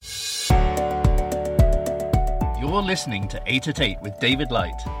You're listening to 8 at 8 with David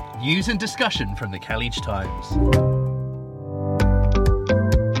Light. News and discussion from the Khaleej Times.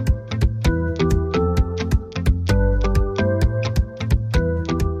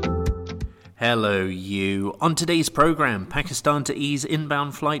 Hello you. On today's programme, Pakistan to ease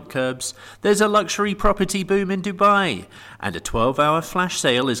inbound flight curbs, there's a luxury property boom in Dubai, and a 12-hour flash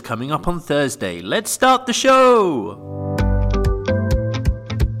sale is coming up on Thursday. Let's start the show!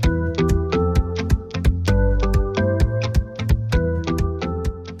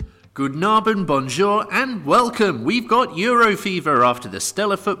 Good Abend, bonjour and welcome. We've got Euro fever after the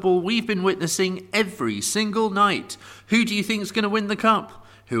stellar football we've been witnessing every single night. Who do you think's going to win the cup?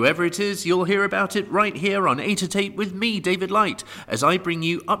 Whoever it is, you'll hear about it right here on 8 at 8 with me, David Light, as I bring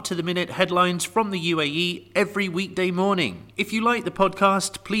you up-to-the-minute headlines from the UAE every weekday morning. If you like the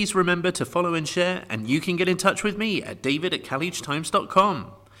podcast, please remember to follow and share, and you can get in touch with me at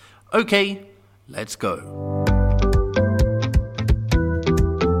david@khaleejtimes.com. Okay, let's go.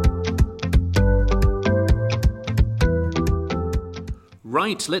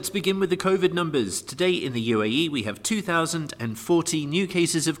 Right, let's begin with the COVID numbers. Today in the UAE we have 2,040 new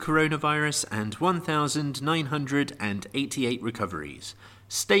cases of coronavirus and 1,988 recoveries.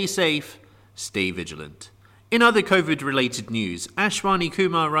 Stay safe, stay vigilant. In other COVID-related news, Ashwani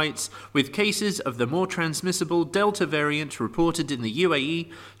Kumar writes, with cases of the more transmissible Delta variant reported in the UAE,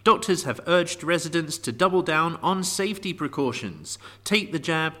 doctors have urged residents to double down on safety precautions, take the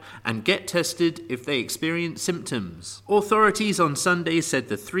jab, and get tested if they experience symptoms. Authorities on Sunday said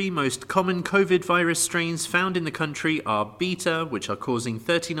the three most common COVID virus strains found in the country are Beta, which are causing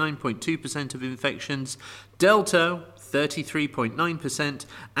 39.2% of infections, Delta, 33.9%,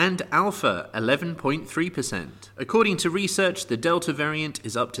 and Alpha, 11.3%. According to research, the Delta variant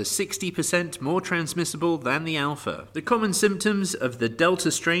is up to 60% more transmissible than the Alpha. The common symptoms of the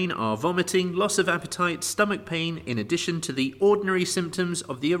Delta strain are vomiting, loss of appetite, stomach pain, in addition to the ordinary symptoms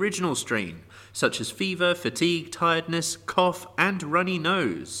of the original strain, such as fever, fatigue, tiredness, cough, and runny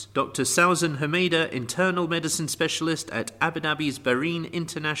nose. Dr. Sauzan Hameda, internal medicine specialist at Abu Dhabi's Bahrain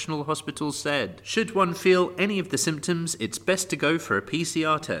International Hospital, said, should one feel any of the symptoms, it's best to go for a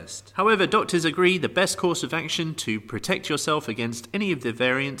PCR test. However, doctors agree the best course of action to protect yourself against any of the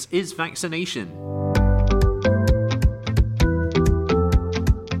variants is vaccination.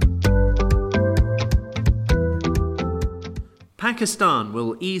 Pakistan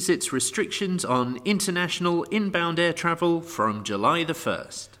will ease its restrictions on international inbound air travel from July the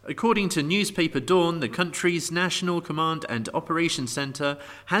 1st. According to newspaper Dawn, the country's National Command and Operations Centre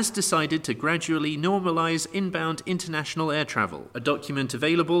has decided to gradually normalise inbound international air travel. A document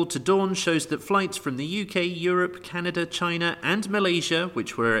available to Dawn shows that flights from the UK, Europe, Canada, China and Malaysia,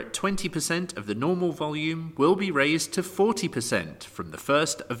 which were at 20% of the normal volume, will be raised to 40% from the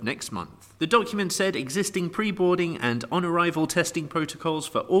 1st of next month. The document said existing pre-boarding and on-arrival testing protocols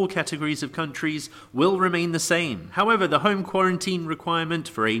for all categories of countries will remain the same. However, the home quarantine requirement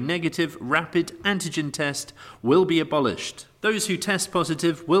for a negative rapid antigen test will be abolished. Those who test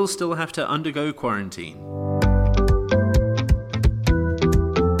positive will still have to undergo quarantine.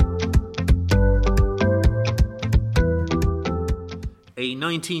 A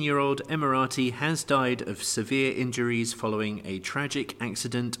 19-year-old Emirati has died of severe injuries following a tragic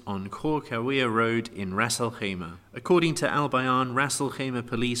accident on Khor Kawiya Road in Ras Al Khaimah. According to Al Bayan, Ras Al Khaimah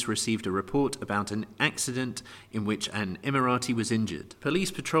police received a report about an accident in which an Emirati was injured. Police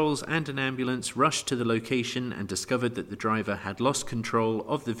patrols and an ambulance rushed to the location and discovered that the driver had lost control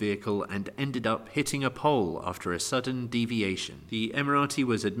of the vehicle and ended up hitting a pole after a sudden deviation. The Emirati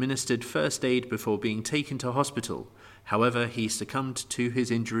was administered first aid before being taken to hospital. However, he succumbed to his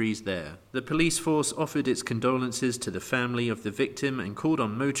injuries there. The police force offered its condolences to the family of the victim and called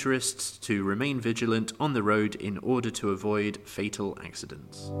on motorists to remain vigilant on the road in order to avoid fatal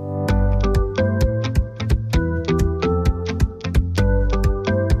accidents.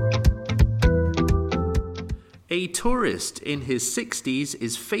 A tourist in his 60s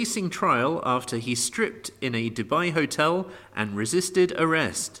is facing trial after he stripped in a Dubai hotel and resisted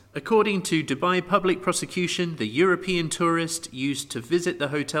arrest. According to Dubai Public Prosecution, the European tourist used to visit the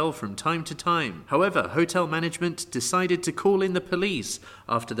hotel from time to time. However, hotel management decided to call in the police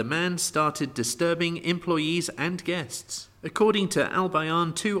after the man started disturbing employees and guests. According to Al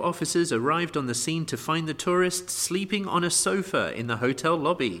Bayan, 2 officers arrived on the scene to find the tourist sleeping on a sofa in the hotel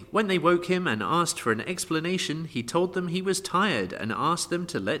lobby. When they woke him and asked for an explanation, he told them he was tired and asked them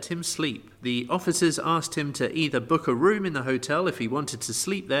to let him sleep. The officers asked him to either book a room in the hotel if he wanted to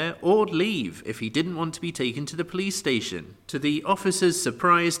sleep there there or leave if he didn't want to be taken to the police station. To the officer's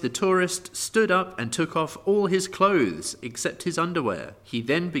surprise, the tourist stood up and took off all his clothes except his underwear. He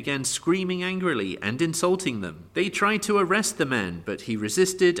then began screaming angrily and insulting them. They tried to arrest the man, but he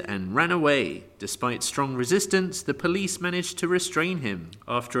resisted and ran away. Despite strong resistance, the police managed to restrain him.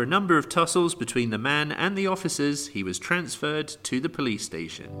 After a number of tussles between the man and the officers, he was transferred to the police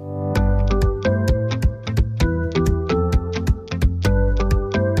station.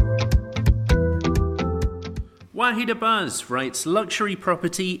 Wahid Abbas writes, luxury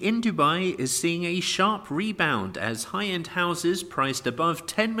property in Dubai is seeing a sharp rebound as high-end houses priced above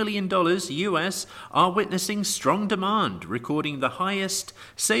 $10 million US are witnessing strong demand, recording the highest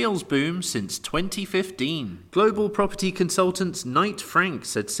sales boom since 2015. Global property consultants Knight Frank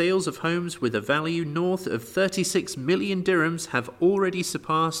said sales of homes with a value north of 36 million dirhams have already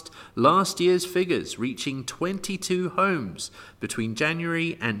surpassed last year's figures, reaching 22 homes between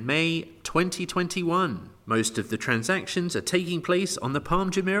January and May 2021. Most of the transactions are taking place on the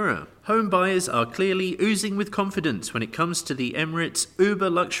Palm Jumeirah. Home buyers are clearly oozing with confidence when it comes to the Emirates'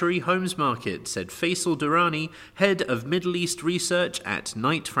 uber-luxury homes market, said Faisal Durrani, head of Middle East research at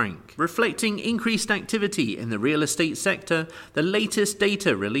Knight Frank. Reflecting increased activity in the real estate sector, the latest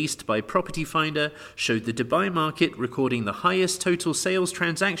data released by Property Finder showed the Dubai market recording the highest total sales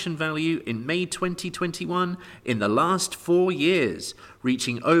transaction value in May 2021 in the last 4 years,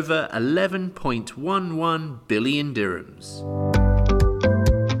 reaching over 11.11 billion dirhams.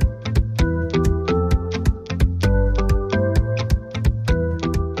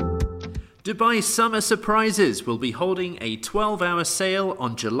 Dubai Summer Surprises will be holding a 12-hour sale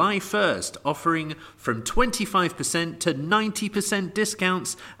on July 1st, offering from 25% to 90%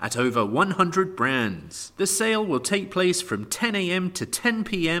 discounts at over 100 brands. The sale will take place from 10 a.m. to 10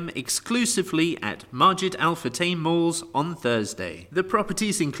 p.m. exclusively at Majid Al Futtaim malls on Thursday. The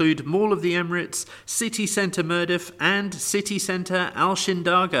properties include Mall of the Emirates, City Centre Mirdif, and City Centre Al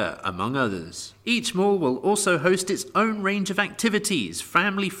Shindaga, among others. Each mall will also host its own range of activities,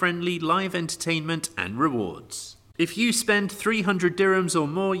 family-friendly live entertainment and rewards. If you spend 300 dirhams or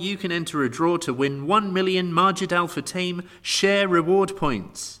more, you can enter a draw to win 1 million Majid Al Futtaim Share reward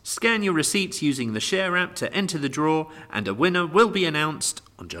points. Scan your receipts using the Share app to enter the draw, and a winner will be announced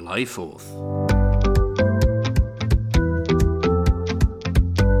on July 4th.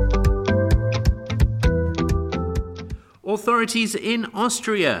 Authorities in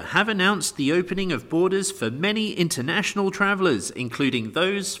Austria have announced the opening of borders for many international travellers, including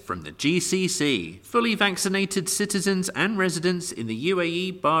those from the GCC. Fully vaccinated citizens and residents in the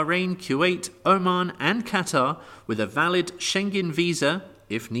UAE, Bahrain, Kuwait, Oman and Qatar with a valid Schengen visa,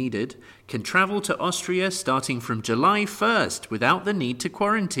 if needed, can travel to Austria starting from July 1st without the need to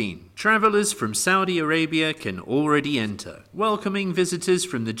quarantine. Travellers from Saudi Arabia can already enter. Welcoming visitors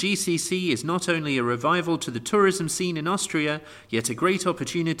from the GCC is not only a revival to the tourism scene in Austria, yet a great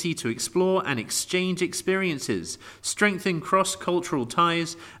opportunity to explore and exchange experiences, strengthen cross-cultural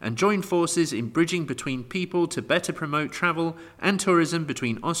ties, and join forces in bridging between people to better promote travel and tourism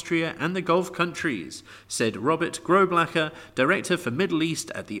between Austria and the Gulf countries, said Robert Groblacher, Director for Middle East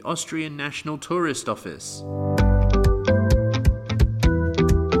at the Austrian National Tourist Office.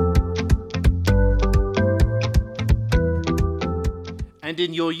 And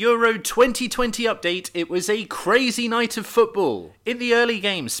in your Euro 2020 update, it was a crazy night of football. In the early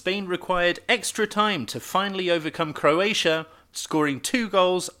game, Spain required extra time to finally overcome Croatia, scoring 2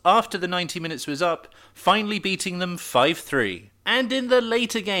 goals after the 90 minutes was up, finally beating them 5-3. And in the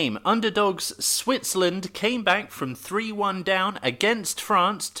later game, underdogs Switzerland came back from 3-1 down against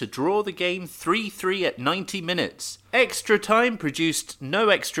France to draw the game 3-3 at 90 minutes. Extra time produced no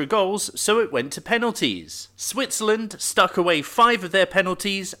extra goals, so it went to penalties. Switzerland stuck away 5 of their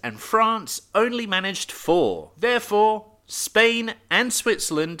penalties, and France only managed 4. Therefore, Spain and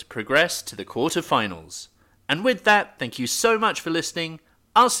Switzerland progressed to the quarter-finals. And with that, thank you so much for listening.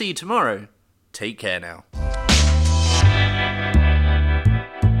 I'll see you tomorrow. Take care now.